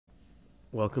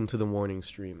Welcome to the morning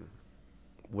stream,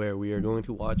 where we are going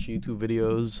to watch YouTube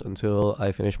videos until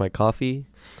I finish my coffee,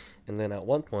 and then at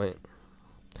one point,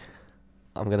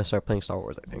 I'm gonna start playing Star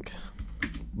Wars, I think.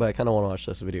 But I kind of want to watch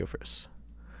this video first.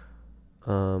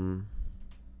 So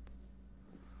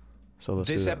let's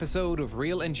do This that. episode of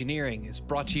Real Engineering is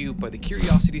brought to you by the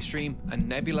Curiosity Stream and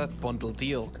Nebula Bundle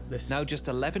Deal. Now just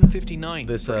 $11.59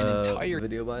 This for an entire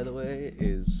video, by the way,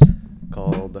 is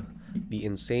called "The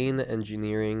Insane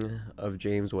Engineering of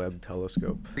James Webb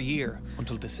Telescope," year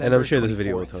until December. and I'm sure this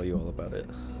video will 24th. tell you all about it.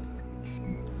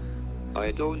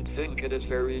 I don't think it is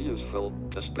very useful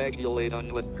to speculate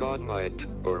on what God might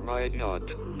or might not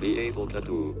be able to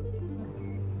do.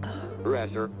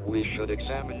 Rather, we should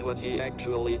examine what he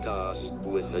actually does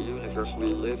with the universe we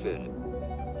live in.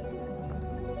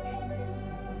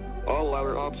 All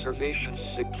our observations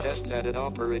suggest that it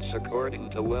operates according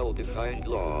to well-defined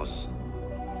laws.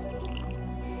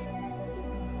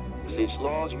 These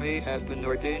laws may have been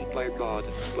ordained by God,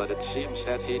 but it seems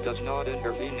that he does not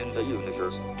intervene in the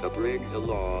universe to break the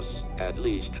laws, at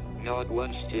least, not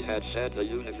once he had set the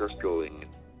universe going.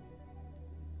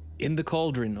 In the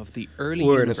cauldron of the early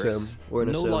We're in a universe, sim. We're in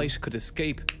a no sim. light could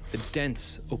escape the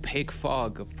dense, opaque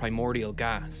fog of primordial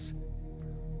gas.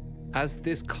 As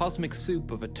this cosmic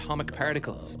soup of atomic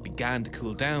particles began to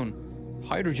cool down,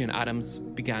 hydrogen atoms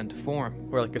began to form,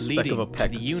 We're like a speck leading of a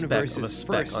peck, to the speck of a universe's speck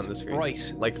first on the screen.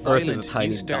 bright, Like Earth is a violent tiny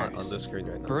new dot on stars, the screen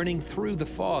right now. burning through the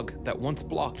fog that once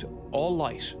blocked all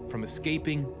light from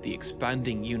escaping the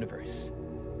expanding universe.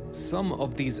 Some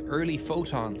of these early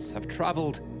photons have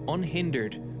traveled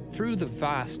unhindered through the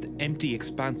vast, empty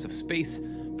expanse of space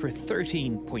for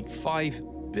 13.5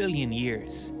 billion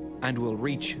years, and will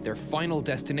reach their final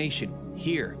destination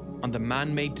here on the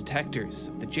man-made detectors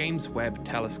of the James Webb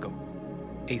Telescope.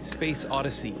 A space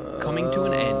odyssey coming to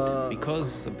an end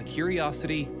because of the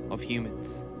curiosity of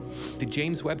humans. The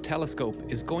James Webb Telescope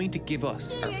is going to give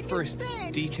us our first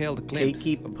detailed glimpse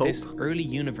of this early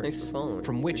universe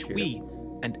from which we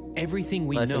and everything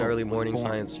we Nice know and early was morning born.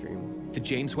 science stream. The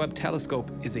James Webb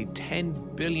Telescope is a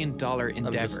 $10 billion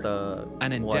endeavor,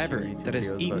 an endeavor watching YouTube that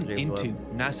has videos about eaten James into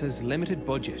Webb. NASA's limited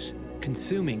budget,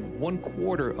 consuming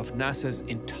 1/4 of NASA's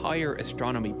entire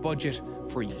astronomy budget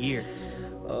for years.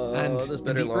 And this in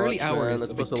better the early launch, man. hours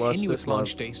It's of a supposed to launch tenuous this launch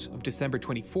month. date of December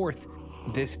 24th,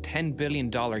 this $10 billion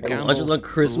gamble launches on will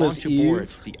Christmas launch aboard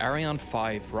Eve. the Ariane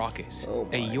 5 rocket, Oh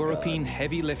a my European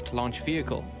heavy lift launch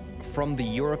vehicle from the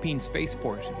European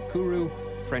spaceport in Kourou,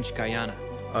 French Guiana.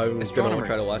 I'm gonna Astronomers,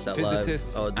 try to watch that live.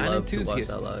 physicists, I would and love to watch that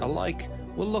enthusiasts live. alike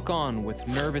will look on with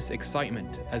nervous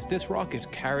excitement as this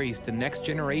rocket carries the next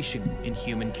generation in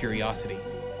human curiosity.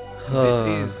 This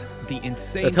is the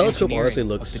insane The telescope engineering honestly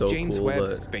looks of the so James cool, Webb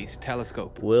but Space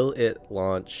Telescope. Will it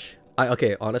launch?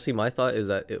 Okay, honestly, my thought is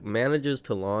that it manages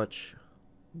to launch,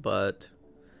 but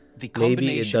The maybe it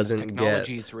combination of doesn't get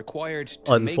technologies required to make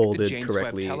the unfolded James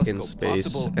correctly Webb in Telescope space,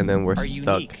 possible and then we're are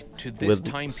stuck unique to this with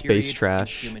time space period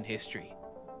trash. in human history.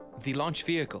 The launch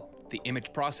vehicle, the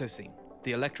image processing,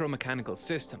 the electromechanical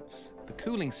systems, the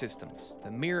cooling systems,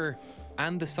 the mirror,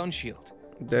 and the sun shield.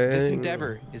 This Dang.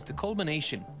 endeavor is the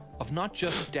culmination of not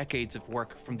just decades of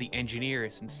work from the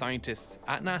engineers and scientists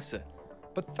at NASA,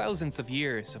 but thousands of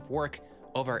years of work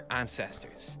of our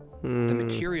ancestors. The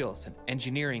materials and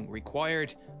engineering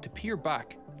required to peer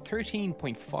back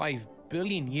 13.5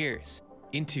 billion years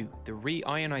into the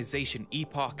reionization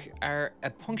epoch are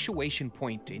a punctuation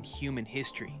point in human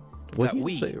history What that did you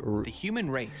we, say? the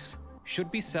human race,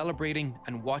 should be celebrating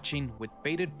and watching with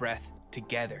bated breath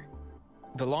together.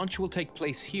 The launch will take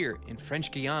place here in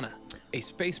French Guiana, a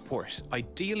spaceport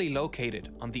ideally located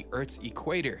on the Earth's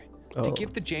equator to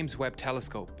give the James Webb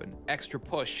Telescope an extra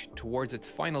push towards its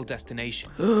final destination.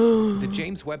 The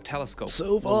James Webb Telescope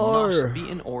So will far. not be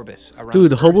in orbit around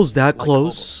Dude, Earth Hubble's that like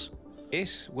close? Hubble.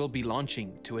 It will be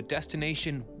launching to a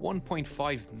destination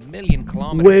 1.5 million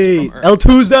kilometers Wait, from Earth.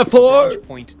 L2's that far? Launch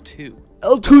point 2.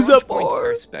 L2's that Launch points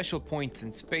far? are special points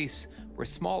in space where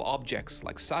small objects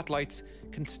like satellites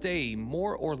can stay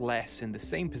more or less in the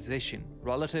same position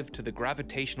relative to the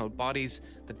gravitational bodies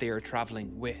that they are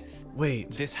traveling with.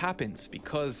 Wait, This happens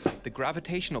because the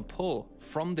gravitational pull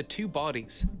from the two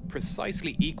bodies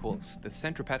precisely equals the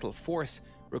centripetal force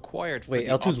required for Wait,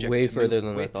 the L2's object way to further move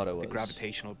than I with thought it the was.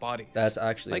 gravitational bodies. That's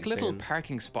actually like little insane.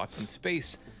 parking spots in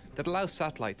space that allow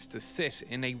satellites to sit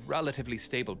in a relatively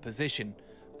stable position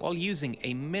while using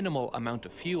a minimal amount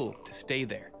of fuel to stay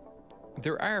there.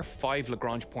 There are 5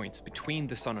 Lagrange points between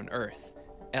the Sun and Earth.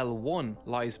 L1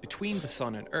 lies between the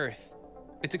Sun and Earth.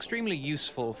 It's extremely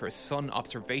useful for Sun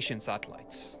observation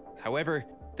satellites. However,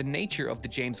 the nature of the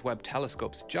James Webb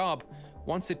Telescope's job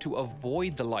wants it to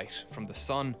avoid the light from the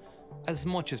Sun as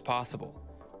much as possible,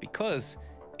 because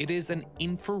it is an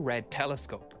infrared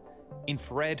telescope.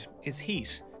 Infrared is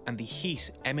heat, and the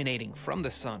heat emanating from the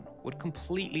sun would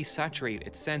completely saturate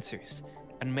its sensors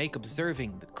and make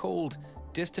observing the cold,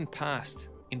 distant past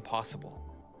impossible.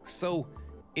 So,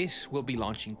 it will be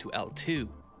launching to L2,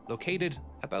 located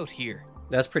about here.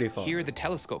 That's pretty far. Here, the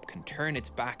telescope can turn its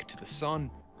back to the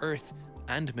sun, Earth,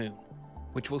 and Moon,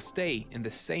 which will stay in the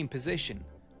same position,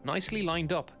 nicely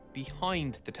lined up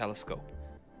behind the telescope,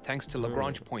 thanks to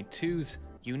Lagrange point 2's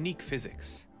unique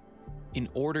physics. In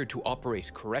order to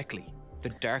operate correctly, the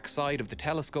dark side of the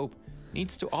telescope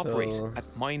needs to operate at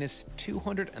minus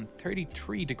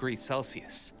 233 degrees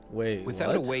Celsius. Wait,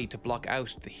 Without a what? way to block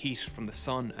out the heat from the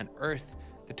sun and Earth,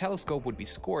 the telescope would be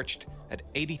scorched at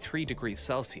 83 degrees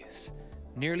Celsius,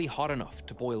 nearly hot enough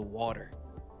to boil water.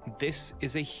 This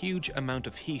is a huge amount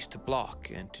of heat to block,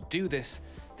 and to do this,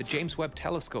 the James Webb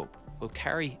telescope will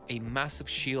carry a massive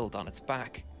shield on its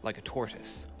back like a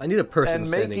tortoise. I need a person And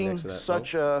standing making next to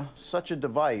that. such a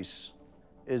device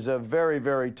is a very,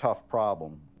 very tough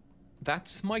problem.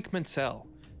 That's Mike Mansell,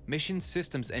 mission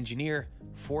systems engineer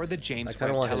for the I James kind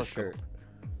of Webb want his telescope. shirt.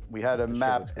 We had to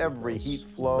map looks pretty every close. heat Look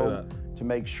flow at to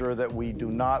make sure that we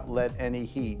do not let any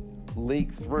heat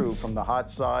leak through from the hot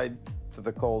side to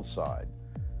the cold side.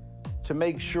 To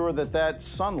make sure that that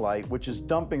sunlight, which is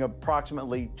dumping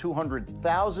approximately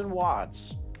 200,000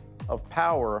 watts of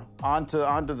power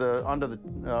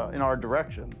in our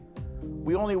direction,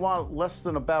 we only want less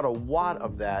than about a watt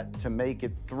of that to make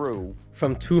it through.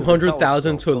 From to the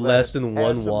 200,000 to telescope so that less it than 1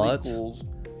 passively watt. cools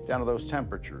down to those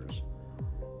temperatures.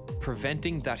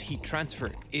 Preventing that heat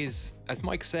transfer is, as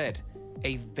Mike said,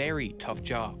 a very tough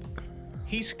job.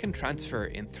 Heat can transfer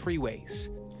in 3 ways.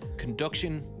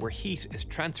 Conduction, where heat is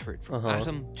transferred from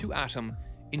atom to atom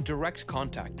in direct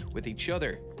contact with each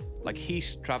other, like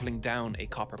heat traveling down a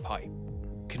copper pipe.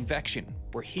 Convection,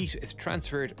 where heat is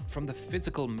transferred from the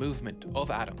physical movement of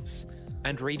atoms.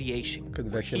 And radiation,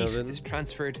 Convection where heat oven. is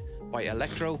transferred by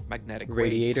electromagnetic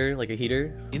Radiator, waves. like a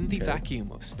heater. In the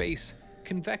vacuum of space,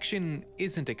 convection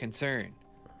isn't a concern.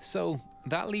 So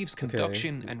that leaves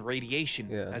conduction and radiation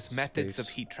Yeah, as methods of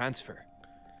space. heat transfer.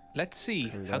 Let's see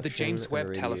how the Conduction James and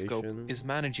Webb telescope radiation. is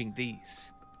managing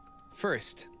these.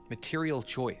 First, material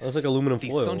choice. That's like aluminum the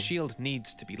foil. sun shield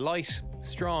needs to be light,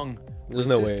 strong, There's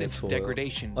no way resistant it's to foil.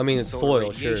 degradation I mean, from it's solar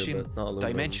foil, sure, radiation, but not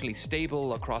aluminum. dimensionally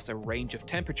stable across a range of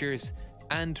temperatures,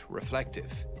 and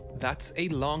reflective. That's a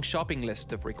long shopping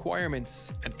list of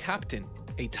requirements, and Captain,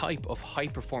 a type of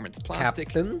high-performance plastic,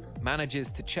 Captain?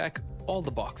 manages to check all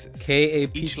the boxes.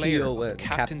 K-A-P-T-O-N, Each layer of the Captain.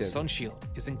 Captain's sun shield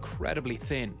is incredibly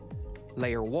thin.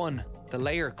 Layer 1, the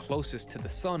layer closest to the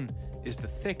sun, is the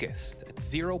thickest at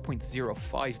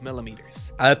 0.05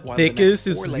 millimeters. At while the thickest next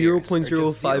is 4 layers are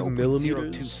just 0.05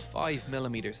 millimeters? 0.025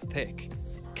 millimeters thick.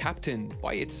 Captain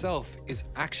by itself is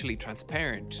actually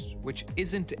transparent, which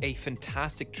isn't a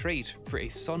fantastic trait for a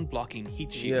sun-blocking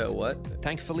heat shield. Yeah, what?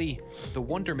 Thankfully, the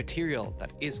wonder material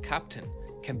that is Captain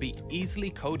can be easily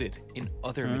coated in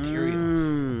other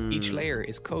materials. Each layer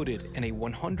is coated in a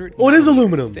 100 Oh, it is nanometer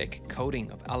aluminum. thick coating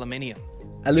of aluminium,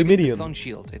 giving the Aluminium. sun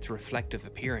shield its reflective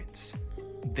appearance.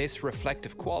 This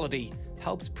reflective quality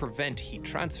helps prevent heat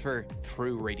transfer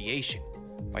through radiation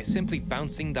by simply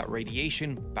bouncing that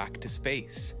radiation back to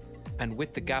space. And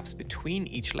with the gaps between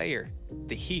each layer,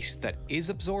 the heat that is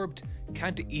absorbed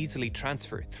can't easily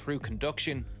transfer through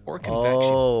conduction or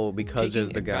convection. Oh, because taking there's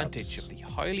the advantage gaps. of the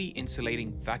highly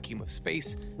insulating vacuum of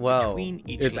space Wow, between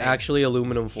each it's layer. actually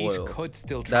aluminum Heat foil. could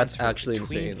still That's transfer actually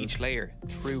between insane. each layer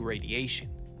through radiation.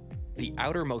 The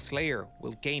outermost layer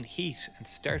will gain heat and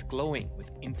start glowing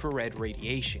with infrared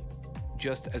radiation,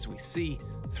 just as we see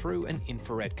through an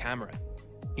infrared camera.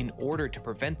 In order to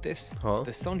prevent this,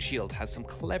 the sun shield has some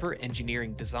clever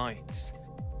engineering designs.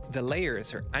 The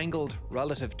layers are angled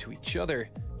relative to each other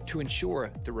to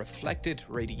ensure the reflected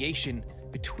radiation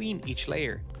between each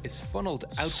layer is funneled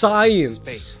out Science. into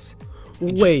space.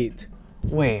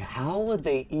 Wait, how would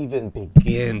they even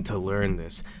begin to learn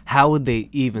this? How would they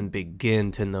even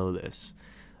begin to know this?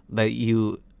 That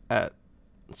you, at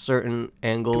certain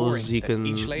angles, you can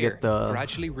each layer get the...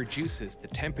 gradually reduces the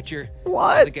temperature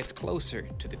What? as it gets closer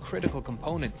to the critical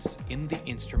components in the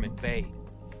instrument bay.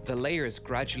 The layers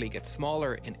gradually get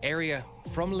smaller in area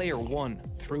from layer 1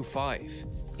 through 5,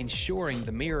 ensuring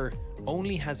the mirror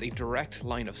only has a direct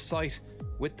line of sight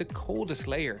with the coldest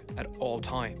layer at all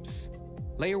times.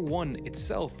 Layer 1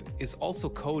 itself is also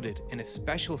coated in a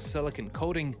special silicon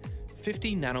coating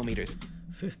 50 nanometers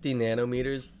 50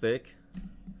 nanometers thick?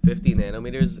 50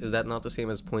 nanometers? Is that not the same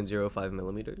as 0.05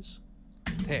 millimeters?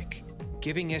 thick,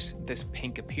 giving it this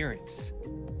pink appearance.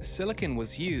 Silicon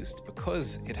was used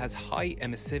because it has high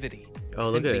emissivity.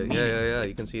 Oh, look at simply it. meaning Yeah.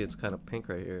 You can see it's kind of pink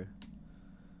right here.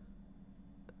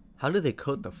 How did they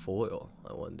coat the foil,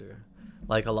 I wonder?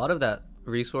 Like, a lot of that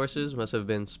resources must have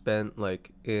been spent,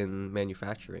 like, in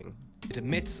manufacturing. It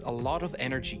emits a lot of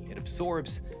energy it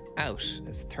absorbs out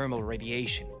as thermal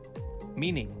radiation,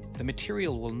 meaning the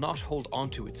material will not hold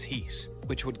onto its heat,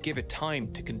 which would give it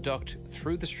time to conduct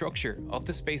through the structure of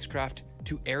the spacecraft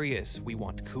to areas we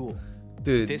want cool.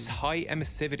 Dude. This high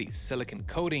emissivity silicon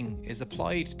coating is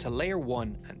applied to layer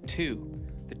 1 and 2,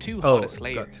 the two hottest got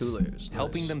layers, 2 layers.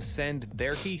 helping Nice. them send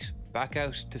their heat back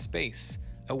out to space,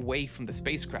 away from the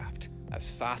spacecraft, as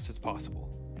fast as possible.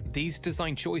 These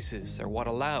design choices are what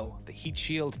allow the heat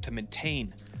shield to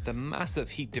maintain the massive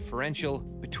heat differential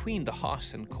between the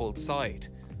hot and cold side.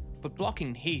 But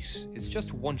blocking heat is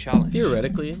just one challenge.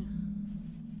 Theoretically,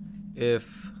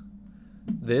 if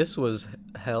this was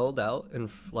held out in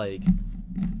like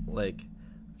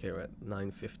okay, we're at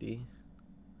 950.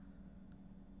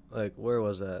 Like, where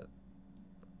was that?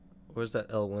 Where's that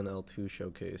L1 L2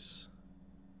 showcase?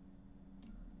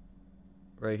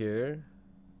 Right here.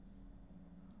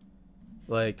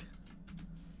 Like,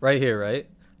 right here, right?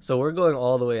 So we're going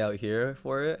all the way out here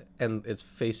for it, and it's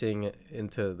facing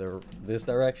into this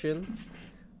direction.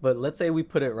 But let's say we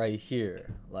put it right here,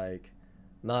 like,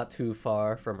 not too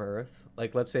far from Earth.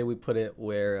 Like, let's say we put it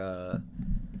where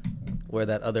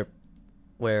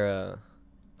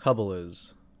Hubble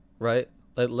is, right?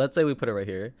 Let's say we put it right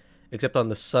here, except on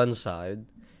the sun side,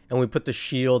 and we put the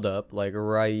shield up, like,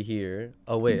 right here.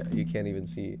 Oh, wait, you can't even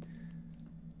see.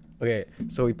 Okay,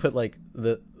 so we put, like,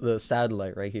 the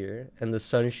satellite right here, and the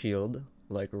sun shield,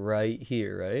 like, right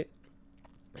here, right?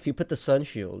 If you put the sun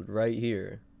shield right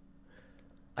here,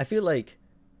 I feel like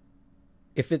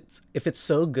if it's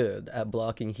so good at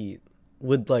blocking heat,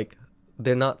 would, like,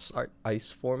 they're not start ice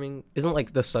forming? Isn't,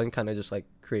 like, the sun kind of just, like,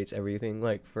 creates everything,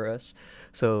 like, for us?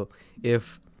 So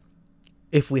if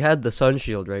we had the sun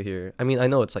shield right here, I mean, I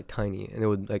know it's, like, tiny, and it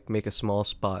would, like, make a small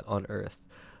spot on Earth,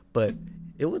 but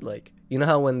it would, like, you know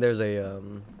how when there's a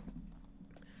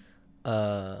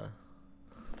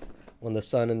when the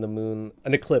sun and the moon,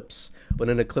 an eclipse, when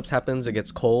an eclipse happens, it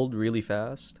gets cold really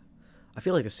fast. I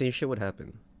feel like the same shit would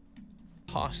happen.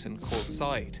 Hot and cold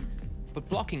side. But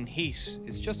blocking heat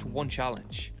is just one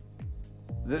challenge.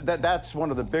 That's one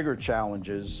of the bigger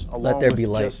challenges, along Let there with be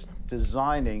light. just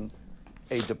designing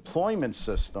a deployment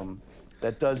system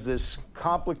that does this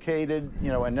complicated,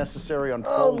 and necessary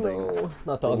unfolding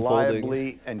Not the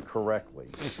reliably and correctly.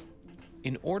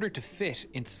 In order to fit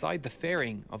inside the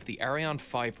fairing of the Ariane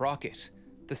 5 rocket,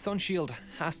 the sun shield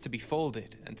has to be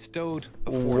folded and stowed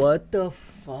before What the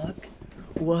fuck?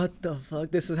 What the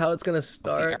fuck? This is how it's gonna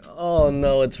start? Oh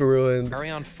no, it's ruined.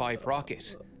 Ariane 5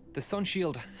 rocket. The sun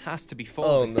shield has to be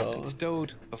folded no. and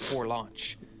stowed before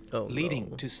launch, Oh,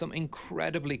 leading no. to some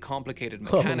incredibly complicated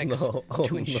mechanics no. Oh,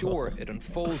 to ensure no. it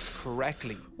unfolds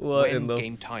correctly What when in the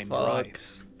game time fuck?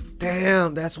 arrives.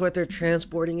 Damn, that's what they're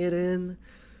transporting it in?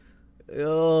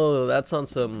 Oh, that's on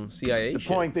some CIA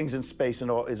Deploying shit. things in space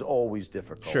is always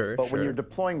difficult. Sure, But when sure. you're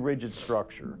deploying rigid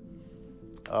structure,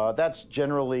 that's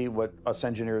generally what us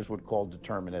engineers would call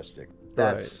deterministic.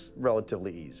 That's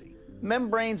relatively easy.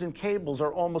 Membranes and cables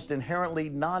are almost inherently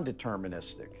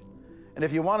non-deterministic. And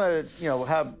if you want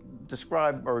to,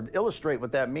 describe or illustrate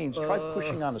what that means, try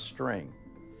pushing on a string.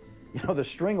 The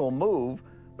string will move,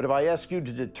 but if I ask you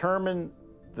to determine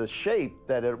the shape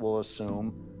that it will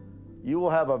assume, you will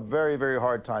have a very, very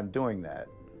hard time doing that.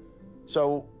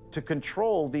 So to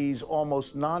control these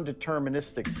almost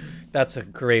non-deterministic... That's a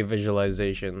great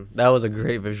visualization. That was a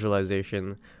great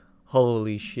visualization.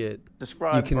 Holy shit.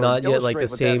 Describe You cannot or get, like, the illustrate what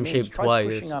that same means, shape try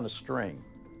twice. pushing on a string.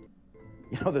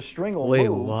 The string will Wait,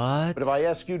 move. what? But if I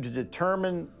ask you to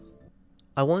determine...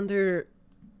 I wonder...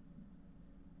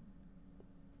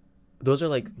 Those are,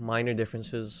 like, minor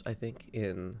differences, I think,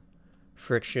 in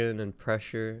friction and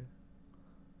pressure,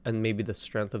 and maybe the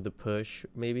strength of the push,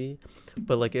 maybe.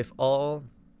 But, like, if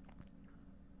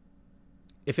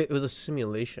it was a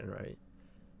simulation, right,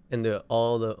 and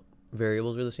all the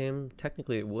variables were the same,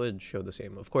 technically it would show the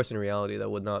same. Of course, in reality,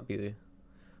 that would not be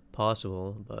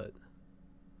possible, but...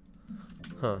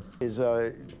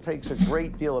 takes a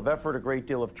great deal of effort, a great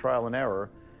deal of trial and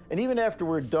error. And even after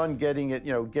we're done getting it,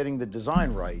 getting the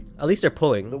design right, At least they're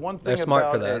pulling. the one thing They're smart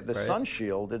about for that, the right? sun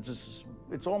shield, it's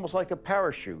almost like a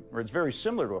parachute, or it's very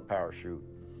similar to a parachute.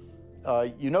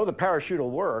 The parachute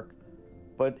will work,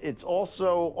 but it's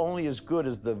also only as good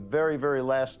as the very, very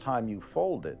last time you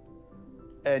fold it.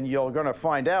 And you're going to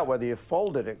find out whether you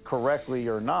folded it correctly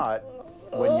or not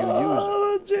when you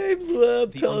use it. James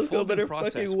Webb The telescope unfolding better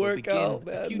process fucking will work begin out,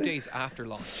 a few man. days after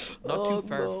launch, not Oh, too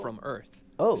far no. from Earth.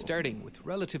 Oh. Starting with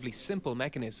relatively simple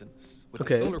mechanisms, with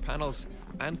Okay. the solar panels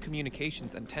and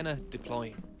communications antenna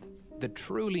deploying. The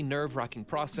truly nerve-wracking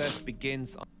process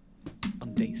begins on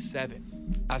day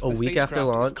 7, as A the week after spacecraft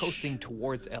is launch? coasting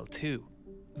towards L2.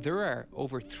 There are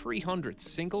over 300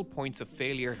 single points of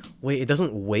failure. Wait, it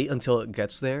doesn't wait until it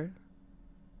gets there?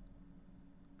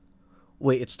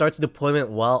 Wait, it starts deployment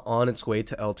while on its way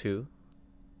to L2?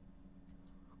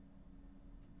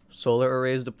 Solar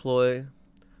arrays deploy,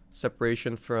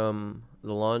 separation from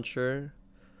the launcher,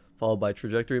 followed by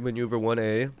trajectory maneuver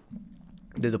 1A,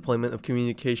 the deployment of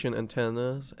communication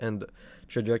antennas, and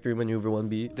trajectory maneuver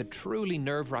 1B. The truly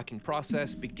nerve-wracking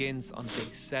process begins on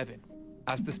day 7,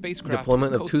 as the spacecraft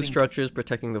Deployment is of 2 coasting structures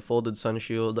protecting the folded sun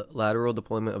shield, lateral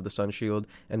deployment of the sun shield,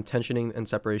 and tensioning and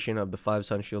separation of the 5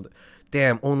 sun shield.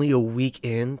 Damn, only a week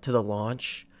into the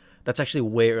launch? That's actually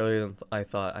way earlier than I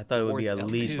thought. I thought it would be at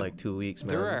towards least L2. like 2 weeks, man.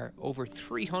 There are over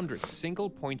 300 single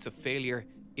points of failure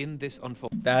in this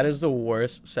unfolding That is the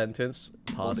worst sentence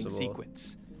possible.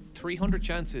 sequence. 300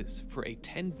 chances for a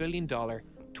 $10 billion,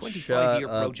 25-year Shut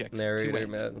up, project narrator, to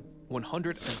end. man.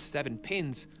 107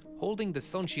 pins holding the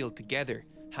sun shield together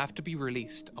have to be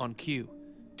released on cue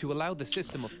to allow the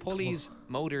system of pulleys,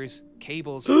 motors,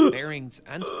 cables, bearings,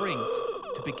 and springs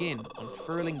to begin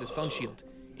unfurling the sun shield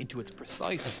into its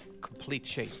precise, complete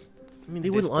shape. I mean, they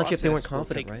This wouldn't launch if they weren't process will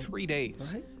confident, take right? 3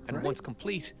 days, Right? and Right? once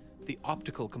complete, the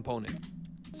optical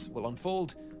components will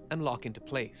unfold and lock into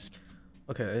place.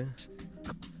 Okay.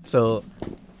 So,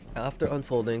 after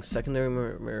unfolding, secondary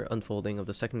mirror unfolding of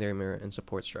the secondary mirror and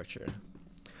support structure.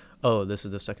 Oh, this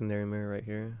is the secondary mirror right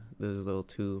here. There's little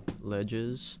 2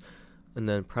 ledges. And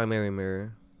then primary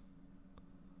mirror.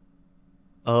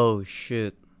 Oh,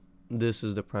 shit. This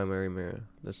is the primary mirror.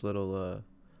 This little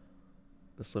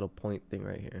point thing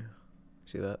right here.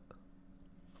 See that?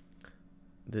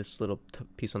 This little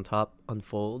piece on top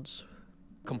unfolds.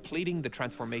 Completing the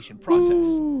transformation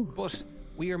process, but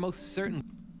we are most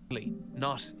certainly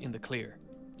not in the clear.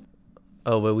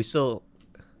 Oh, but we still...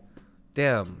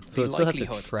 Damn. So The it still has to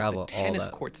likelihood travel of a all tennis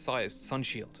that. court-sized sun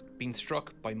shield being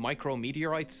struck by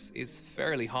micrometeorites is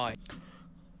fairly high.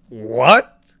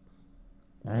 What?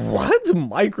 What?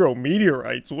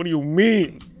 Micrometeorites? What do you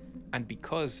mean? And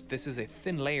because this is a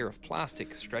thin layer of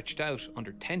plastic stretched out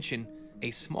under tension,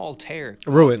 a small tear caused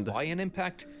Ruined. by an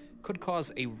impact could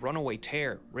cause a runaway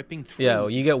tear ripping through. Yeah,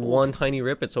 you get the one whole tiny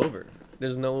rip, it's over.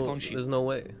 There's no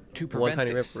way. To One prevent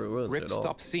tiny this, rip ruins it all.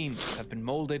 ripstop seams have been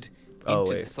molded Oh,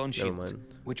 into wait, the sun never shield,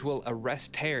 mind. which will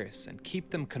arrest tears and keep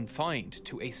them confined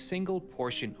to a single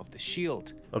portion of the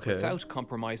shield Okay. without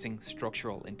compromising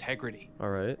structural integrity. All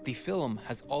right. The film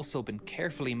has also been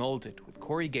carefully molded with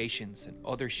corrugations and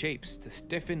other shapes to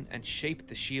stiffen and shape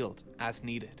the shield as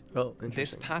needed. Oh, This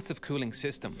interesting. passive cooling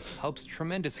system helps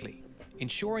tremendously,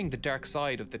 ensuring the dark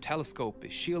side of the telescope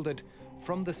is shielded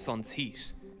from the sun's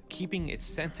heat, keeping its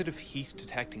sensitive heat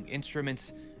detecting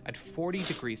instruments at 40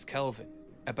 degrees Kelvin,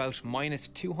 about minus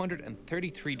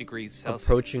 233 degrees Celsius.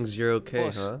 Approaching 0K,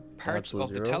 But huh? parts Absolute of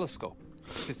the zero? telescope,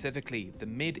 specifically the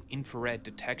mid-infrared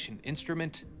detection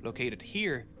instrument located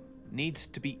here, needs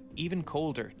to be even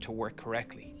colder to work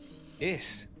correctly.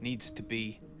 It needs to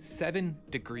be 7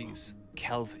 degrees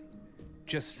Kelvin.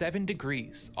 Just 7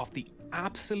 degrees off the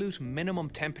absolute minimum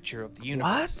temperature of the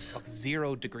universe What? of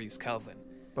 0 degrees Kelvin.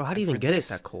 Bro, how do you And even for get it this,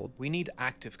 that cold? We need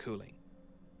active cooling.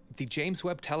 The James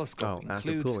Webb Telescope Oh,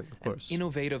 active includes cooling, of course. an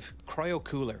innovative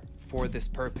cryocooler for this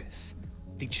purpose.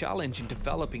 The challenge in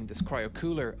developing this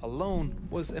cryocooler alone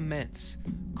was immense,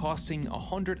 costing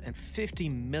 $150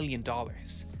 million.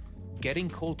 Getting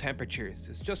cold temperatures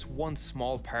is just one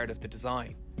small part of the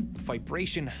design.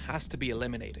 Vibration has to be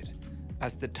eliminated,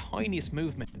 as the tiniest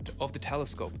movement of the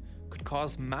telescope could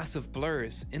cause massive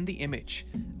blurs in the image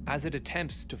as it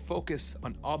attempts to focus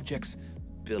on objects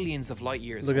billions of light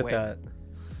years Look away. at that.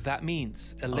 That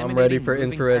means ready eliminating for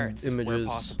moving infrared parts where images.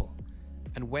 possible.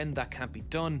 And when that can't be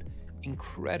done,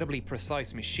 incredibly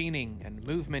precise machining and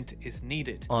movement is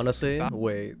needed. Honestly,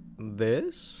 wait,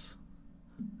 this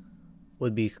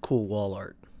would be cool wall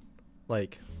art.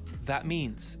 Like, That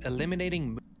means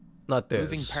eliminating not this.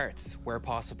 moving parts where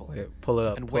possible. Wait, pull it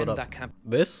up. And pull when it up. that can't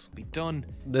This? be done,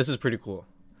 This is pretty cool.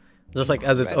 Just like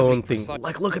as its Incredibly own thing. precise.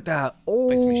 Like, look at that. Oh,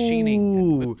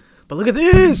 machining and but look at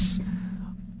this.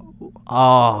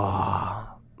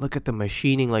 Ah, look at the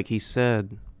machining, like he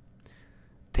said.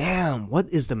 Damn, what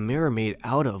is the mirror made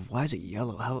out of? Why is it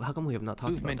yellow? How come we have not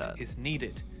talked movement about that? is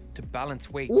needed to balance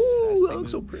weights Ooh, as that they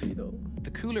looks so move. pretty though.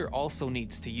 The cooler also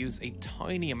needs to use a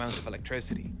tiny amount of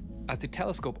electricity, as the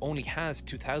telescope only has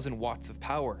 2,000 watts of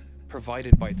power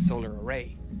provided by its solar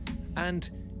array,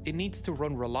 and it needs to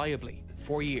run reliably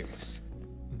for years.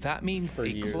 That means For a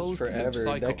years, closed forever, loop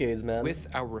cycle decades, man. with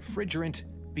our refrigerant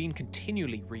being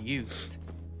continually reused.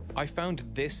 I found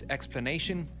this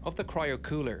explanation of the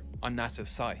cryocooler on NASA's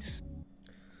site.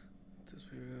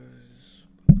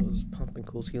 This pump and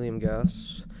cools helium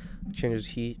gas, changes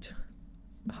heat,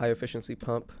 high efficiency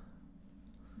pump.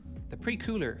 The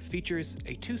pre-cooler features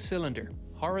a 2-cylinder,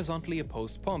 horizontally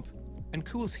opposed pump and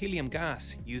cools helium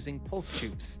gas using pulse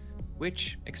tubes,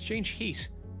 which exchange heat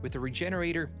with the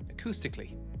regenerator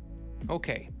acoustically.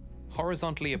 Okay,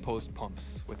 horizontally opposed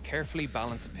pumps with carefully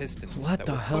balanced pistons. What that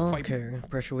the will hell? put Okay,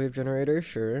 pressure wave generator,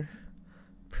 sure.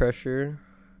 Pressure,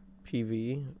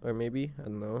 PV, or maybe, I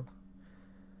don't know.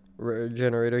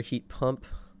 Generator heat pump,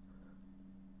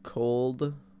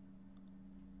 cold,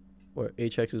 or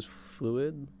HX is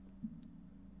fluid,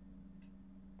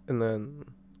 and then,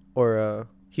 or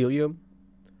helium,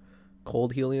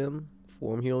 cold helium,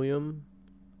 warm helium,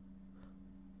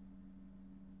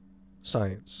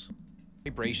 science.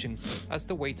 vibration as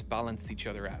the weights balance each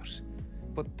other out.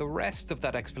 But the rest of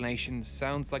that explanation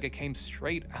sounds like it came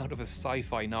straight out of a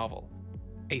sci-fi novel.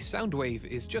 A sound wave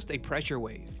is just a pressure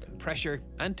wave. Pressure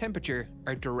and temperature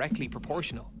are directly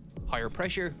proportional. Higher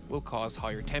pressure will cause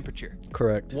higher temperature.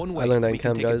 Correct. One I way learned that in we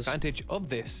can chem, take guys. advantage of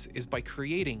this is by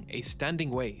creating a standing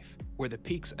wave, where the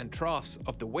peaks and troughs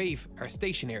of the wave are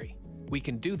stationary. We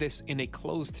can do this in a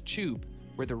closed tube,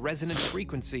 where the resonant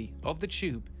frequency of the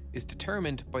tube is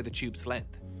determined by the tube's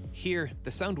length. Here,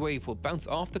 the sound wave will bounce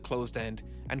off the closed end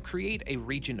and create a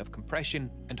region of compression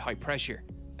and high pressure,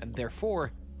 and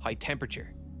therefore high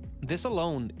temperature. This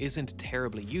alone isn't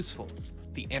terribly useful.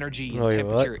 The energy and Wait,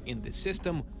 temperature what? in this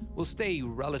system will stay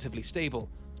relatively stable,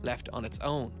 left on its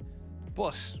own.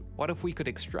 But what if we could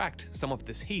extract some of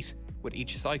this heat with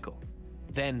each cycle?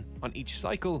 Then, on each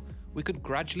cycle, we could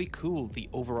gradually cool the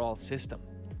overall system.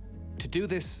 To do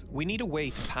this, we need a way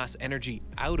to pass energy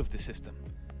out of the system.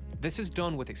 This is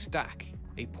done with a stack,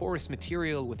 a porous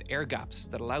material with air gaps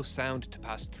that allow sound to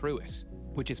pass through it,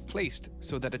 which is placed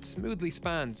so that it smoothly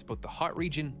spans both the hot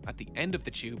region at the end of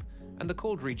the tube and the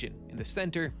cold region in the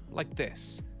center, like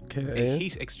this. A Okay.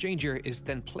 heat exchanger is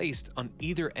then placed on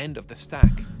either end of the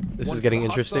stack. This one is for getting the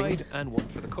hot interesting. side and one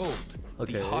for the cold.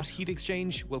 Okay. The hot heat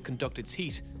exchange will conduct its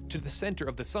heat to the center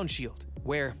of the sun shield,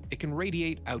 where it can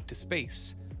radiate out to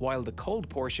space, while the cold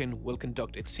portion will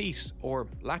conduct its heat, or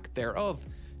lack thereof,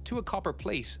 to a copper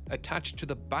plate attached to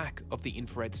the back of the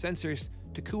infrared sensors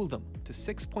to cool them to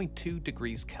 6.2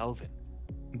 degrees Kelvin.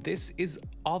 This is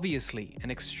obviously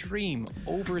an extreme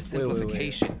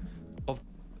oversimplification of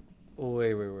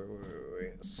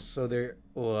Wait. So they're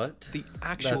what? the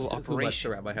actual That's too much to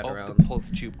operation wrap my head of around. the pulse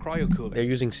tube cryocooler. They're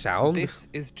using sound? This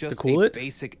is just cool a it?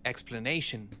 basic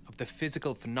explanation of the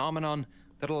physical phenomenon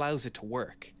that allows it to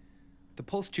work. The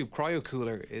pulse tube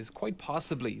cryocooler is quite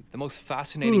possibly the most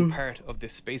fascinating part of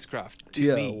this spacecraft to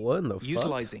Yeah, me, what in the fuck?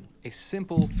 utilizing a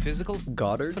simple physical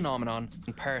Goddard? phenomenon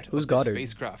part Who's of the Goddard?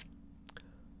 spacecraft.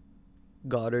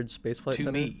 Goddard Space Flight To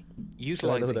Center? me, I know who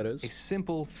utilizing that is. a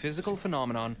simple physical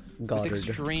phenomenon Goddard, with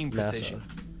extreme NASA. precision,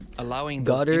 allowing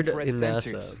those Goddard infrared in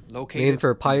sensors NASA. located Named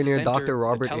for in the pioneer center Dr. of the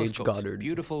Robert H. telescope's Goddard.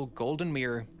 beautiful golden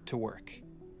mirror to work.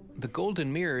 The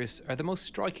golden mirrors are the most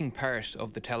striking part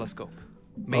of the telescope.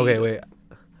 Made Okay, wait.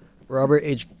 Robert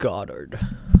H. Goddard.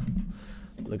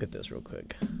 Look at this real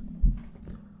quick.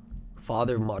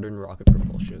 Father of modern rocket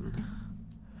propulsion.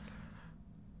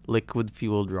 Liquid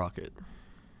fueled rocket.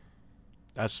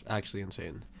 That's actually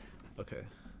insane. Okay.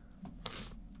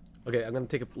 Okay, I'm gonna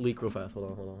take a leak real fast.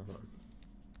 Hold on.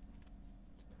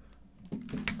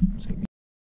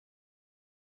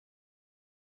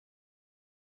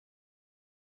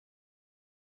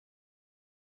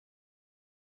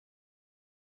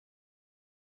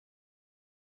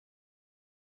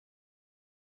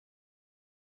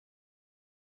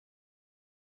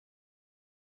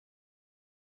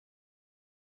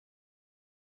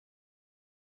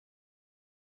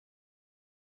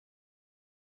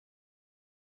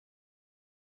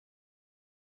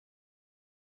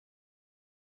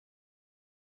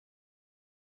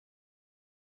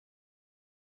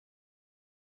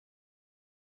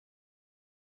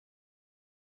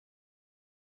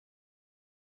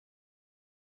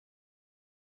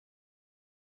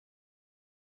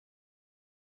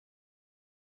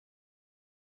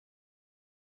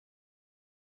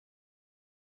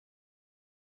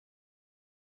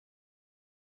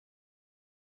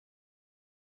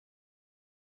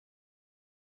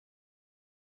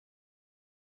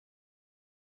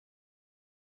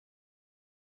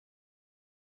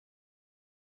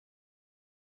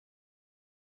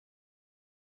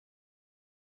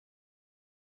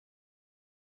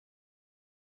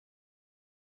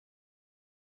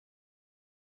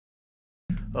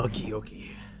 Okay,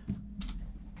 okay.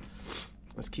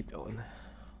 Let's keep going.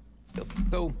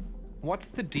 So, what's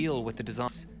the deal with the design?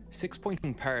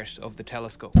 6-point part of the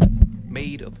telescope,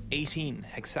 made of 18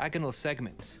 hexagonal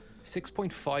segments,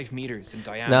 6.5 meters in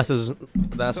diameter.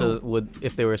 NASA would,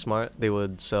 if they were smart, they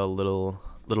would sell little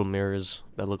mirrors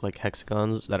that look like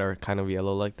hexagons that are kind of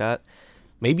yellow like that.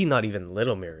 Maybe not even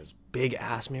little mirrors, big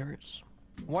ass mirrors.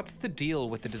 What's the deal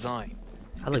with the design?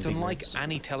 I like It's big unlike mirrors.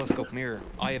 any telescope mirror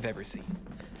I have ever seen.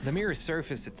 The mirror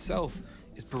surface itself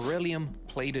is beryllium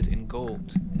plated in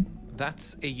gold.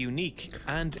 That's a unique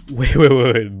and Wait.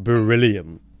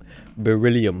 Beryllium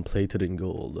plated in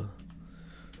gold.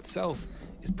 itself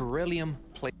is beryllium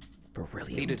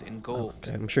plated in gold.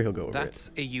 Okay, I'm sure he'll go over That's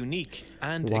a unique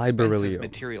and Why expensive beryllium?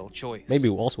 material choice. Maybe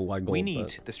also why gold. We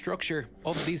need but- the structure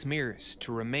of these mirrors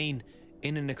to remain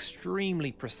in an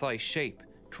extremely precise shape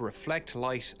to reflect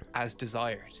light as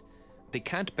desired. They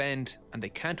can't bend and they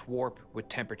can't warp with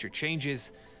temperature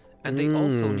changes, and they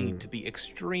also need to be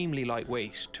extremely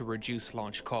lightweight to reduce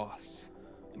launch costs.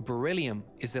 Beryllium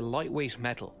is a lightweight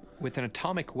metal with an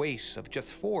atomic weight of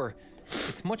just 4.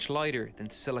 It's much lighter than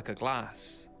silica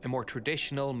glass, a more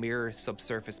traditional mirror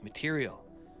subsurface material,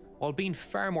 while being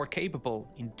far more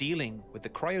capable in dealing with the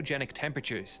cryogenic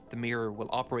temperatures the mirror will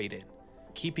operate in,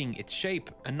 keeping its shape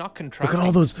and not contracting. Look at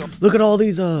all those. Look at all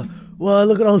these. Wow!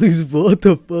 Look at all these. What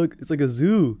the fuck? It's like a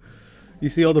zoo. You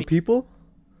see all the people?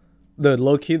 The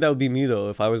low key, that would be me though.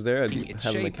 If I was there, I'd be its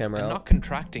having the shape camera and out. not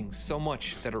contracting so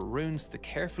much that it ruins the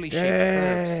carefully shaped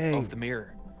curves of the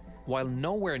mirror. While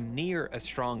nowhere near as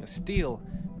strong as steel,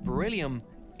 beryllium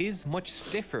is much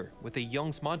stiffer with a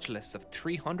Young's modulus of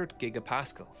 300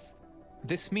 gigapascals.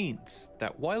 This means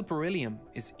that while beryllium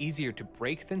is easier to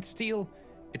break than steel,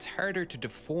 it's harder to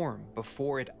deform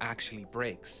before it actually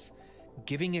breaks,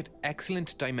 giving it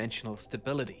excellent dimensional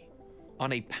stability.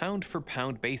 On a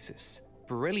pound-for-pound basis,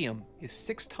 beryllium is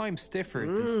 6 times stiffer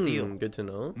than steel, Good to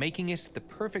know. making it the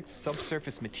perfect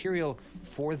subsurface material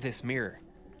for this mirror.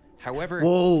 However,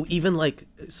 Whoa! Even like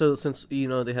so, since you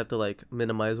know they have to like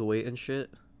minimize weight and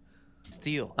shit.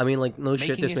 steel, I mean, like no shit.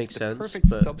 making This it makes the sense. perfect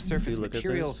But subsurface if you look at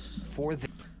material this- for the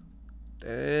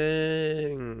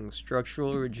Dang,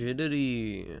 structural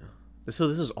rigidity. So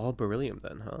this is all beryllium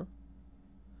then, huh?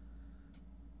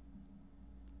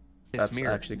 this That's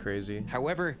mirror. actually crazy.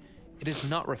 However, it is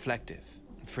not reflective.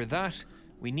 For that,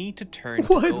 we need to turn to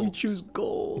Why did gold. we choose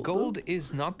gold? Gold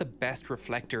is not the best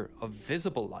reflector of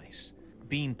visible light,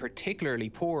 being particularly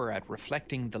poor at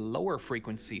reflecting the lower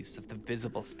frequencies of the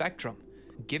visible spectrum,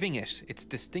 giving it its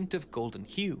distinctive golden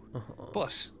hue.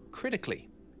 But, critically,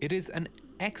 it is an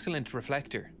excellent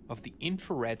reflector of the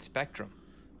infrared spectrum,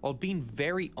 while being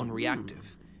very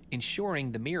unreactive,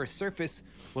 ensuring the mirror surface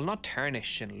will not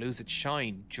tarnish and lose its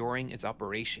shine during its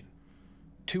operation.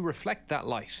 To reflect that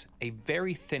light, a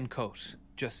very thin coat,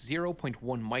 just 0.1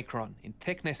 micron in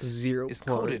thickness, is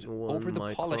coated 0.1 over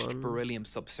the polished micron. beryllium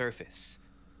subsurface,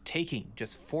 taking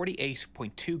just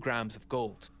 48.2 grams of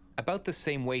gold, about the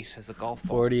same weight as a golf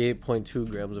ball. 48.2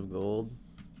 grams of gold.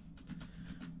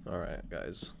 All right,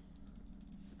 guys.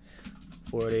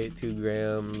 48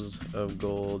 grams of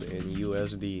gold in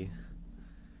USD.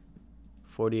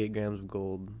 48 grams of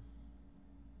gold.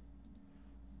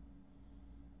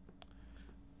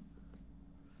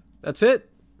 That's it.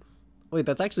 Wait,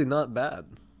 that's actually not bad.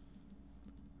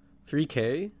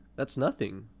 3K? That's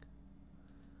nothing.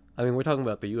 I mean, we're talking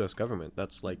about the US government.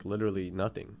 That's like literally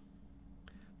nothing.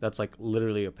 That's like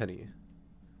literally a penny.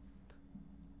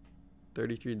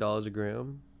 $33 a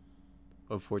gram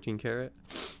of 14 karat.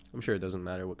 I'm sure it doesn't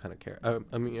matter what kind of carat.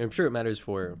 I mean, I'm sure it matters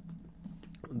for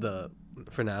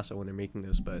NASA when they're making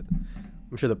this, but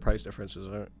I'm sure the price differences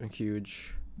aren't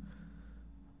huge.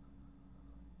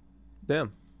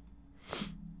 Damn.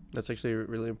 That's actually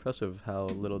really impressive how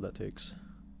little that takes.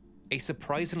 A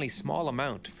surprisingly small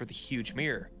amount for the huge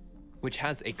mirror, which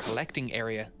has a collecting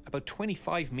area about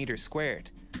 25 meters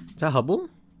squared. Is that Hubble?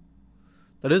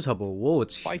 That is Hubble. Whoa,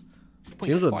 it's James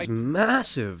Webb's 5.5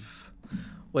 massive.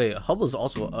 Wait, Hubble's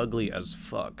also ugly as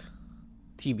fuck.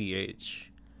 TBH.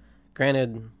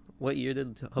 Granted, what year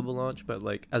did Hubble launch? But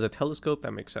like as a telescope,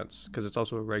 that makes sense because it's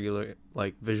also a regular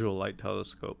like visual light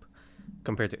telescope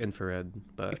compared to infrared.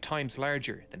 But times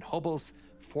larger than Hubble's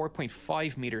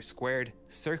 4.5 meters squared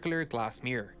circular glass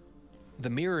mirror. The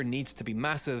mirror needs to be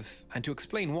massive, and to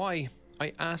explain why,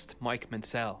 I asked Mike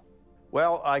Mansell.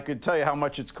 Well, I could tell you how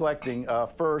much it's collecting.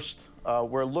 First,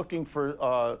 we're looking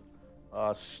for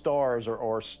stars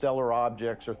or stellar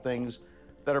objects or things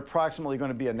that are approximately going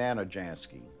to be a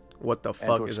nanojansky. what the And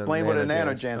fuck to is explain what a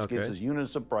nanojansky? nanojansky is, it's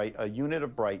a unit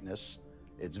of brightness.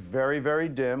 It's very, very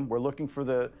dim. We're looking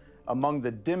for among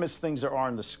the dimmest things there are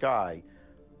in the sky.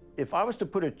 if I was to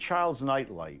put a child's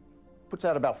nightlight, puts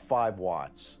out about 5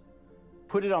 watts,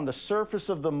 put it on the surface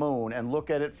of the moon and look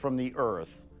at it from the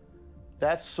Earth,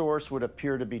 that source would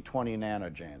appear to be 20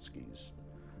 nanojanskis.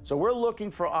 So we're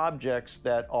looking for objects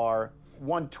that are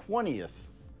 1/20th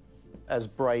as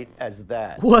bright as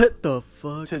that. What the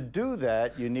fuck? To do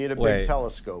that, you need a big Wait.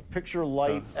 telescope. Picture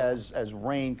light as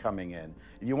rain coming in.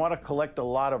 If you want to collect a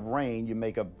lot of rain, you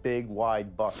make a big,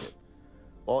 wide bucket.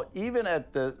 Well, even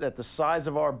at the size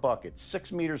of our bucket,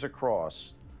 6 meters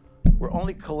across, we're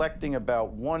only collecting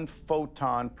about 1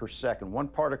 photon per second, 1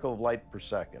 particle of light per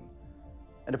second.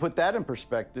 And to put that in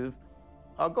perspective,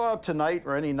 I'll go out tonight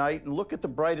or any night and look at the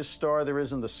brightest star there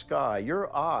is in the sky.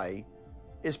 Your eye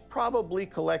is probably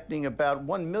collecting about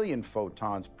 1 million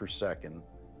photons per second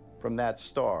from that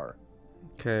star.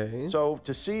 Okay. So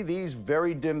to see these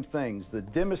very dim things, the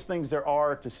dimmest things there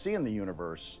are to see in the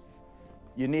universe,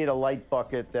 you need a light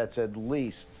bucket that's at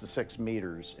least 6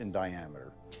 meters in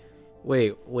diameter.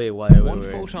 Wait, wait. One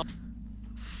photon.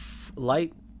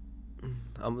 Light.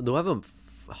 Do I have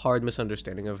a hard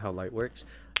misunderstanding of how light works?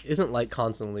 Isn't light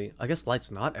constantly? I guess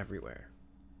light's not everywhere.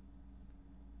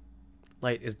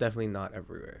 Light is definitely not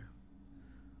everywhere.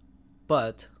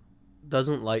 But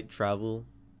doesn't light travel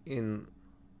in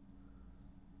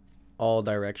all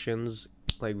directions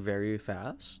like very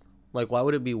fast? Like, why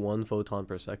would it be 1 photon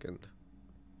per second?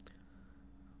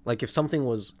 Like, if something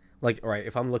was like, right,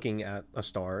 if I'm looking at a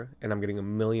star and I'm getting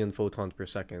 1 million photons per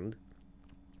second,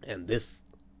 and this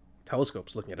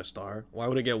telescope's looking at a star, why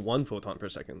would it get 1 photon per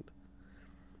second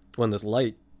when this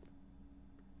light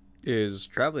is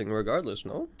traveling regardless?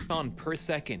 No? Photon per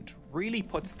second really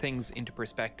puts things into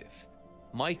perspective.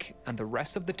 Mike and the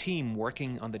rest of the team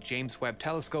working on the James Webb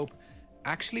telescope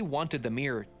actually wanted the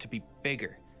mirror to be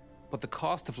bigger, but the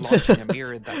cost of launching a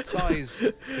mirror that size,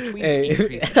 between the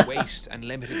increase in weight and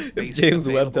limited space James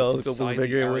Webb available telescope was inside the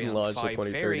bigger, it wouldn't Ariane launch 5 till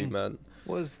 2030, fairing, man.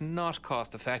 was not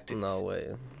cost effective. No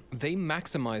way. They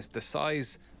maximized the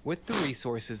size with the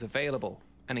resources available,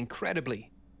 and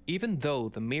incredibly, even though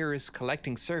the mirror's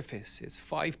collecting surface is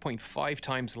 5.5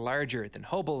 times larger than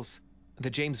Hubble's, the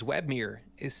James Webb mirror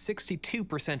is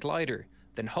 62% lighter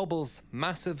than Hubble's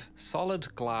massive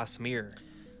solid glass mirror.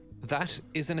 That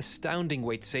is an astounding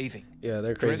weight saving, Yeah,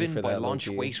 they're crazy driven for by that. launch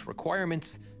low-key. weight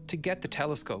requirements to get the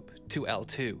telescope to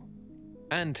L2.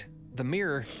 And the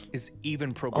mirror is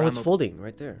even programmable. Oh, it's folding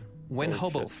right there. When Holy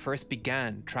Hubble shit. first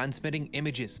began transmitting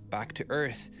images back to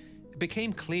Earth, it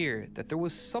became clear that there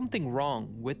was something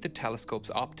wrong with the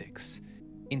telescope's optics.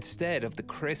 Instead of the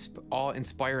crisp,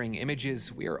 awe-inspiring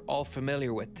images we are all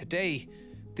familiar with today,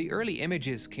 the early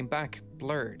images came back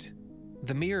blurred.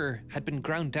 The mirror had been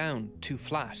ground down too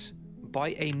flat by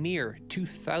a mere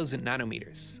 2,000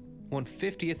 nanometers,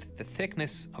 1/50th the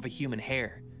thickness of a human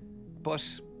hair.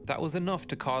 But that was enough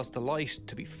to cause the light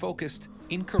to be focused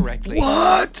incorrectly.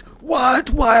 What?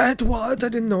 I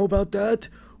didn't know about that.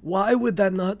 Why would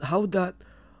that not? How would that?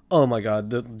 Oh my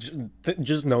god.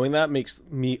 Just knowing that makes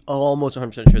me almost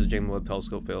 100% sure the James Webb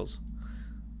telescope fails.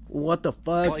 What the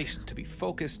fuck? Light to be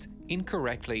focused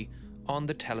incorrectly on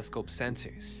the telescope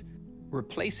sensors.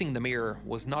 Replacing the mirror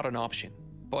was not an option,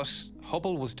 but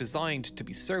Hubble was designed to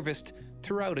be serviced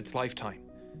throughout its lifetime,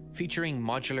 featuring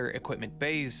modular equipment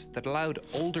bays that allowed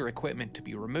older equipment to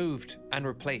be removed and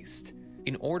replaced.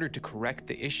 In order to correct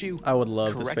the issue, I would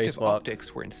love the corrective spacewalk.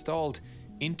 optics were installed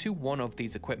into one of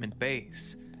these equipment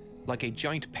bays, like a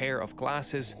giant pair of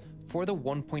glasses for the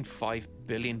 $1.5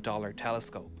 billion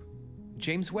telescope.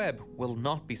 James Webb will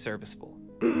not be serviceable.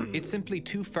 It's simply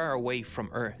too far away from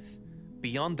Earth,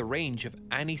 beyond the range of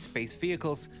any space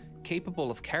vehicles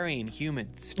capable of carrying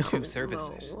humans to service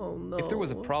it. Oh no. If there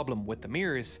was a problem with the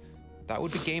mirrors, that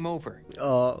would be game over.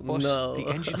 Oh But no. the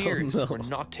engineers Oh, no. were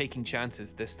not taking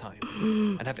chances this time,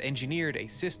 and have engineered a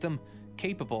system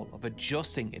capable of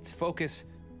adjusting its focus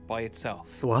by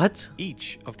itself. What?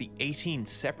 Each of the 18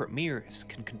 separate mirrors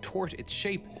can contort its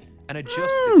shape and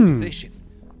adjust its position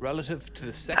relative to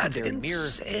the secondary mirror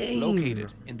insane.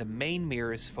 located in the main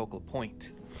mirror's focal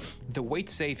point. The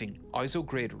weight-saving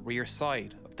isogrid rear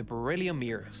side of the beryllium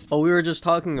mirrors Oh, we were just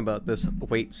talking about this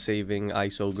weight-saving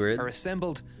ISO grid. are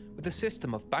assembled with a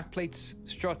system of backplates,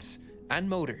 struts, and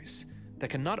motors that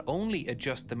can not only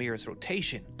adjust the mirror's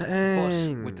rotation, but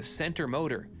Dang. with the center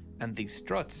motor and these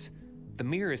struts, the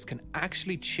mirrors can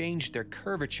actually change their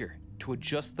curvature to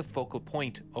adjust the focal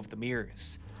point of the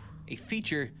mirrors. A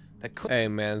feature that could Hey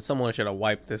man, someone should have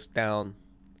wiped this down.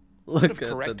 Look have at the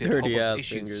corrected dirty Hubble's ass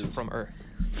issues fingers. from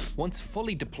Earth. Once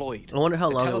fully deployed, I wonder how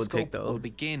the long it would telescope take though. will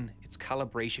begin its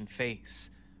calibration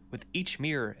phase, with each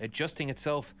mirror adjusting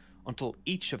itself until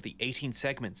each of the 18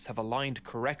 segments have aligned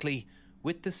correctly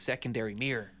with the secondary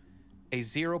mirror. a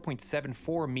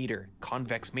 0.74 meter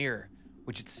convex mirror,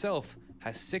 which itself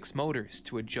has 6 motors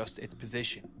to adjust its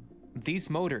position. These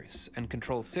motors and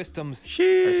control systems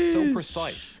are so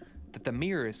precise that the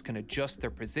mirrors can adjust their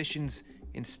positions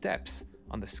in steps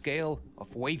on the scale of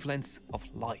wavelengths of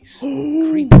light,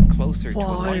 creeping closer to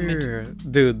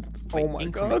alignment. Dude, by oh my god,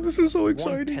 increments this is so of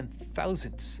exciting.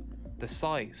 1/10,000th the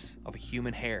size of a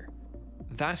human hair.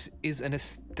 That is an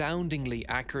astoundingly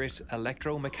accurate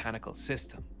electromechanical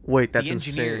system. Wait, that's the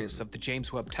engineers insane. of the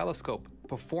James Webb Telescope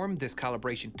performed this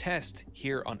calibration test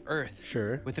here on Earth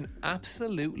Sure. with an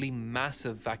absolutely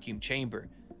massive vacuum chamber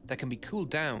that can be cooled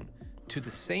down to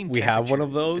the same We have one of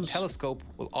temperature those? the telescope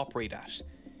will operate at,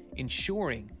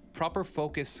 ensuring proper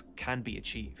focus can be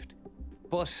achieved.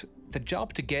 But the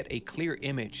job to get a clear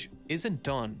image isn't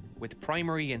done with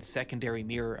primary and secondary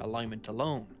mirror alignment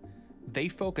alone. They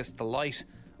focus the light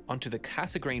onto the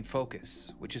Cassegrain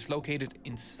focus, which is located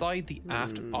inside the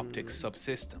aft optics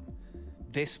subsystem.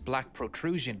 This black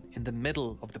protrusion in the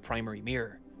middle of the primary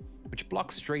mirror, which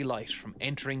blocks stray light from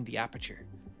entering the aperture.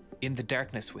 In the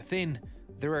darkness within,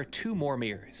 there are 2 more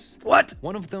mirrors. What?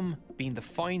 One of them being the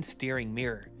fine steering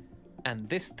mirror. And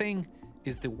this thing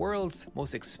is the world's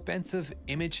most expensive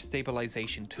image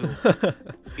stabilization tool.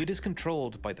 It is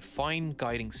controlled by the fine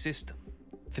guiding system.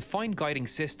 The fine guiding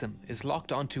system is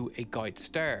locked onto a guide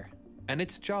star, and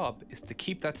its job is to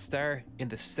keep that star in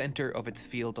the center of its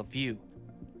field of view.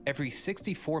 Every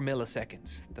 64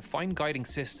 milliseconds, the fine guiding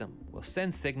system will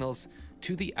send signals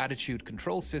to the attitude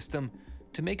control system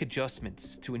to make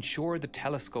adjustments to ensure the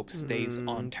telescope stays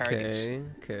on target.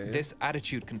 Okay. This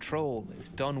attitude control is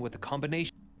done with a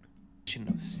combination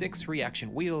of 6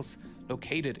 reaction wheels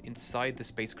located inside the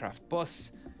spacecraft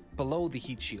bus below the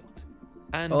heat shield,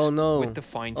 and with the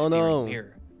fine steering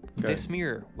mirror. This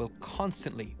mirror will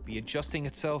constantly be adjusting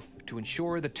itself to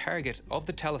ensure the target of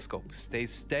the telescope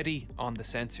stays steady on the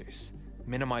sensors,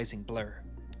 minimizing blur.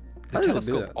 The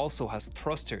telescope also has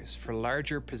thrusters for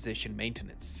larger position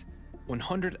maintenance.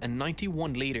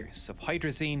 191 liters of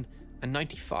hydrazine and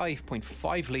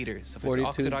 95.5 liters of its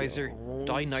oxidizer,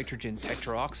 dinitrogen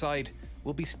tetroxide,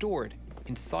 will be stored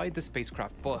inside the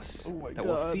spacecraft bus that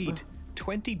will feed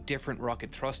 20 different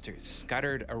rocket thrusters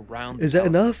scattered around the telescope.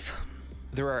 enough?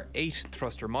 There are 8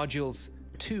 thruster modules,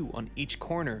 2 on each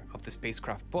corner of the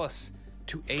spacecraft bus,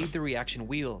 to aid the reaction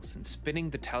wheels in spinning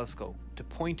the telescope to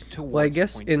point towards Well, I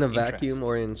guess points in a of vacuum interest.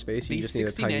 or in space, you These just need a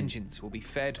 16 tiny... engines will be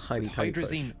fed tiny with push.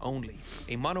 hydrazine only,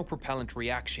 a monopropellant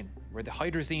reaction where the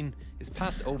hydrazine is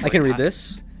passed over I can a read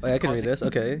this. catalyst, Oh, yeah, I can read causing- this.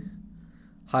 Okay.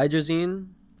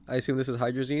 Hydrazine. I assume this is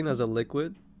hydrazine as a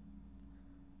liquid.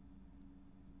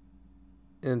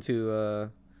 Into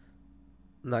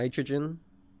nitrogen.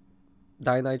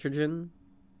 Dinitrogen.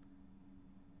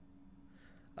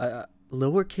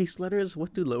 Lowercase letters?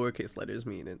 What do lowercase letters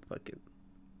mean in fucking...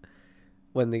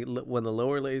 When the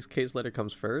lowercase letter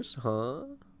comes first? Huh?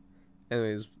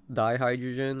 Anyways,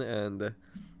 dihydrogen and...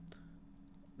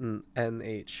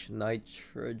 NH,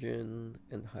 nitrogen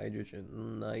and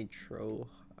hydrogen,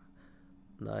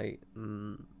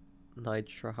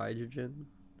 nitrohydrogen,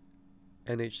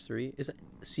 NH3. Is it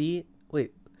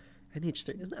wait,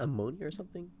 NH3 isn't that ammonia or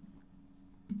something?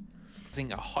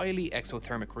 causing a highly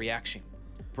exothermic reaction,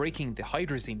 breaking the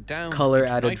hydrazine down Color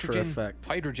into added for nitrogen, effect.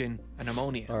 hydrogen, and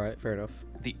ammonia. All right, fair enough.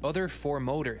 The other 4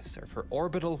 motors are for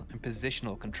orbital and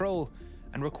positional control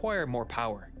and require more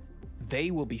power.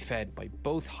 They will be fed by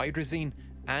both hydrazine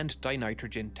and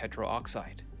dinitrogen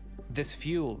tetroxide. This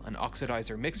fuel and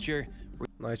oxidizer mixture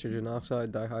Nitrogen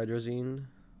oxide, dihydrazine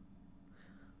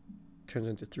turns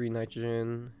into 3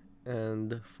 nitrogen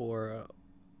and 4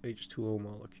 H2O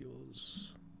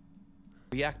molecules.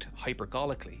 react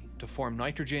hypergolically to form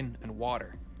nitrogen and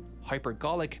water.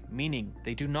 Hypergolic meaning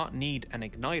they do not need an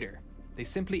igniter. They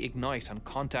simply ignite on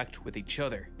contact with each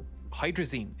other.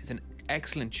 Hydrazine is an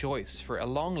excellent choice for a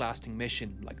long-lasting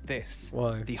mission like this.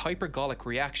 Why? The hypergolic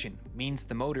reaction means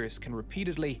the motors can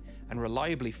repeatedly and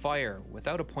reliably fire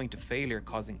without a point of failure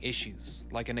causing issues,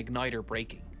 like an igniter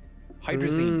breaking.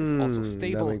 Hydrazine is also that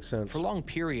stable makes sense. for long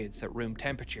periods at room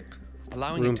temperature,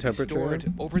 allowing Room it to be temperature?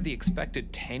 stored over the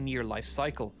expected 10-year life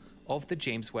cycle of the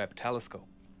James Webb Telescope.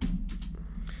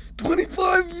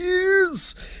 25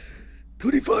 years!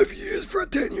 25 years for a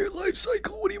 10-year life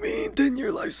cycle? What do you mean,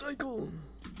 10-year life cycle?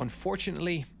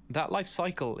 Unfortunately, that life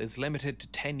cycle is limited to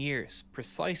 10 years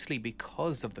precisely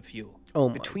because of the fuel. Oh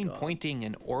my Between God. pointing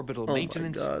and orbital Oh my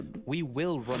maintenance, God. we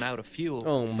will run out of fuel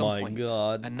Oh at some my point,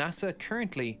 God. and NASA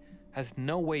currently has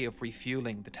no way of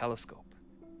refueling the telescope.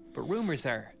 But rumors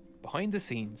are, behind the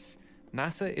scenes,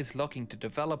 NASA is looking to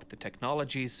develop the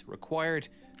technologies required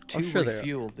to I'm sure they are.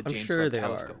 refuel the I'm James sure Webb they are.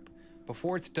 Telescope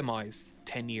before its demise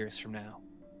 10 years from now.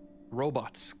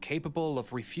 Robots capable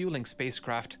of refueling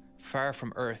spacecraft far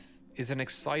from Earth is an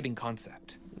exciting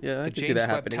concept. Yeah, I The can see James that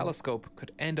Webb happening. Telescope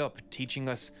could end up teaching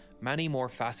us many more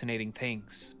fascinating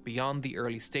things beyond the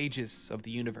early stages of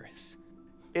the universe.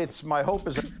 It's my hope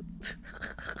is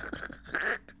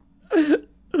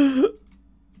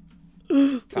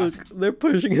Look, they're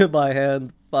pushing it by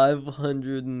hand.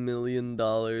 $500 million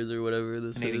or whatever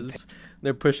this Fascinating is.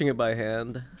 They're pushing it by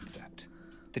hand. Concept.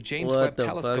 The James What Webb the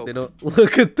Telescope fuck? They don't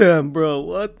look at them, bro.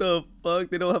 What the fuck?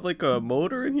 They don't have like a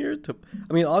motor in here to.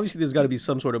 I mean, obviously there's got to be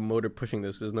some sort of motor pushing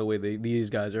this. There's no way these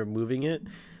guys are moving it.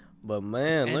 But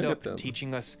man, end look up at them.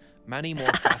 teaching us many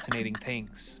more fascinating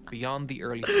things beyond the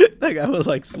early That guy was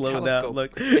like, slow down. telescope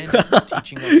Look. could end up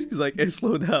teaching us He's like, hey,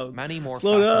 slow down. many more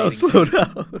Slow down. fascinating Slow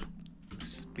down.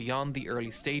 things beyond the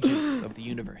early stages of the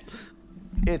universe.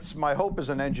 it's my hope as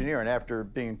an engineer, and after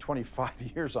being 25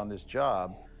 years on this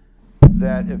job,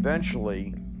 that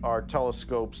eventually our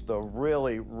telescopes, the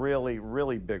really, really,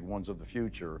 really big ones of the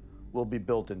future, will be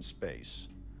built in space.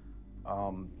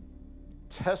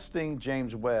 Testing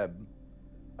James Webb,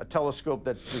 a telescope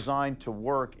that's designed to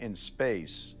work in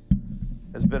space,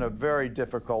 has been a very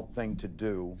difficult thing to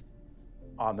do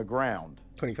on the ground.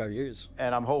 25 years.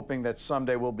 And I'm hoping that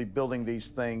someday we'll be building these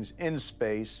things in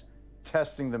space,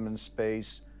 testing them in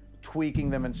space, tweaking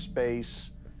them in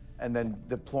space, and then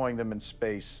deploying them in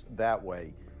space that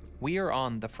way. We are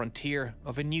on the frontier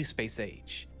of a new space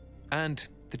age, and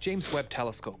the James Webb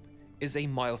Telescope is a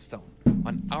milestone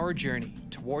on our journey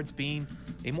towards being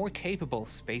a more capable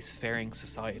spacefaring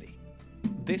society.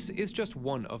 This is just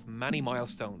one of many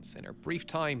milestones in our brief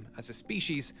time as a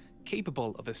species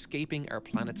capable of escaping our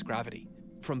planet's gravity.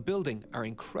 From building our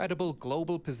incredible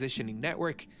global positioning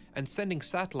network and sending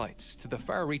satellites to the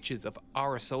far reaches of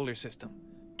our solar system,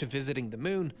 to visiting the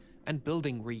moon and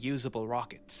building reusable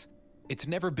rockets. It's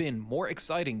never been more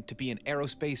exciting to be an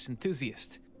aerospace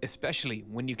enthusiast, especially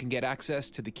when you can get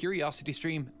access to the Curiosity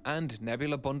Stream and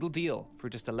Nebula bundle deal for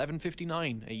just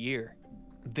 $11.59 a year.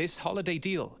 This holiday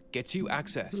deal gets you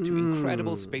access to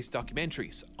incredible space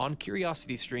documentaries on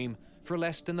Curiosity Stream for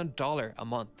less than $1 a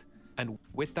month. And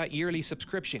with that yearly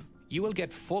subscription, you will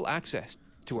get full access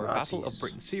to our Battle of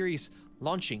Britain series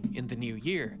launching in the new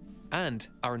year, and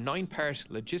our 9-part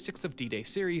Logistics of D-Day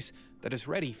series that is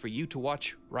ready for you to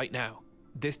watch right now.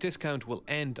 This discount will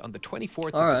end on the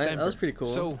 24th of December, that was pretty cool.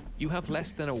 so you have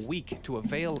less than a week to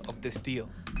avail of this deal.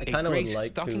 A kinda great would like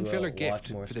stocking to, filler watch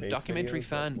gift more for the space documentary videos,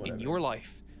 but fan in whatever. your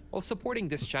life, while supporting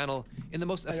this channel in the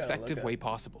most effective look way at.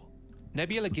 possible.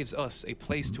 Nebula gives us a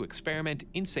place to experiment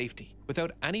in safety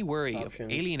without any worry Options. of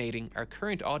alienating our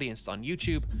current audience on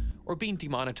YouTube or being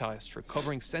demonetized for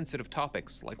covering sensitive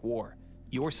topics like war.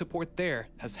 Your support there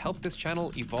has helped this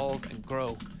channel evolve and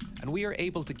grow, and we are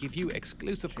able to give you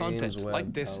exclusive content Webb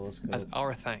like this as Telescope.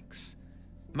 our thanks.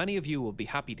 Many of you will be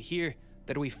happy to hear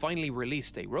that we finally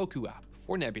released a Roku app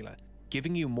for Nebula,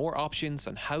 giving you more options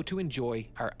on how to enjoy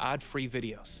our ad-free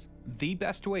videos. The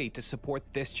best way to support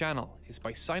this channel is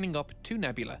by signing up to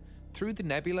Nebula through the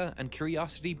Nebula and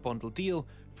Curiosity bundle deal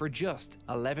for just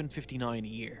 $11.59 a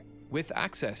year, with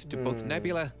access to both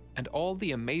Nebula and all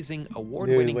the amazing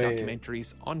award-winning wait.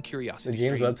 documentaries on The Curiosity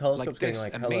James Stream, Webb Telescope's like this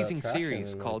getting, like, hella amazing traction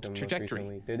series in, like, called the most Trajectory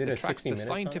recently. They did that a tracks 60 the minutes on it?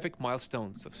 scientific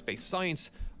milestones of space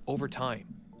science over time.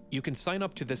 You can sign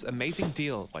up to this amazing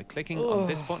deal by clicking on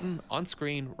this button on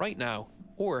screen right now,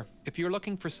 or if you're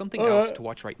looking for something else to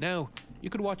watch right now, you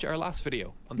could watch our last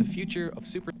video on the future of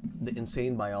super. The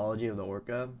insane biology of the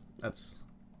orca. That's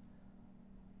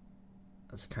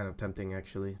kind of tempting,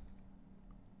 actually.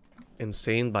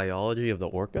 Insane biology of the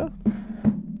orca?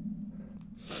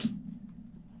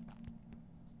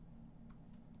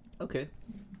 Okay.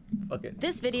 Fuck it.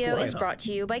 This video Why is not? brought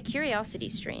to you by Curiosity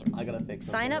Stream. I gotta fix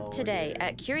Sign something up over today here.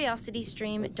 at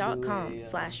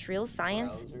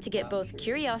curiositystream.com/realscience to get both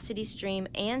Curiosity Stream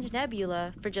and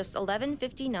Nebula for just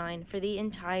 $11.59 for the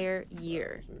entire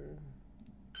year.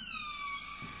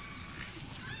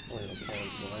 Wait, okay,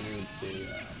 so I need to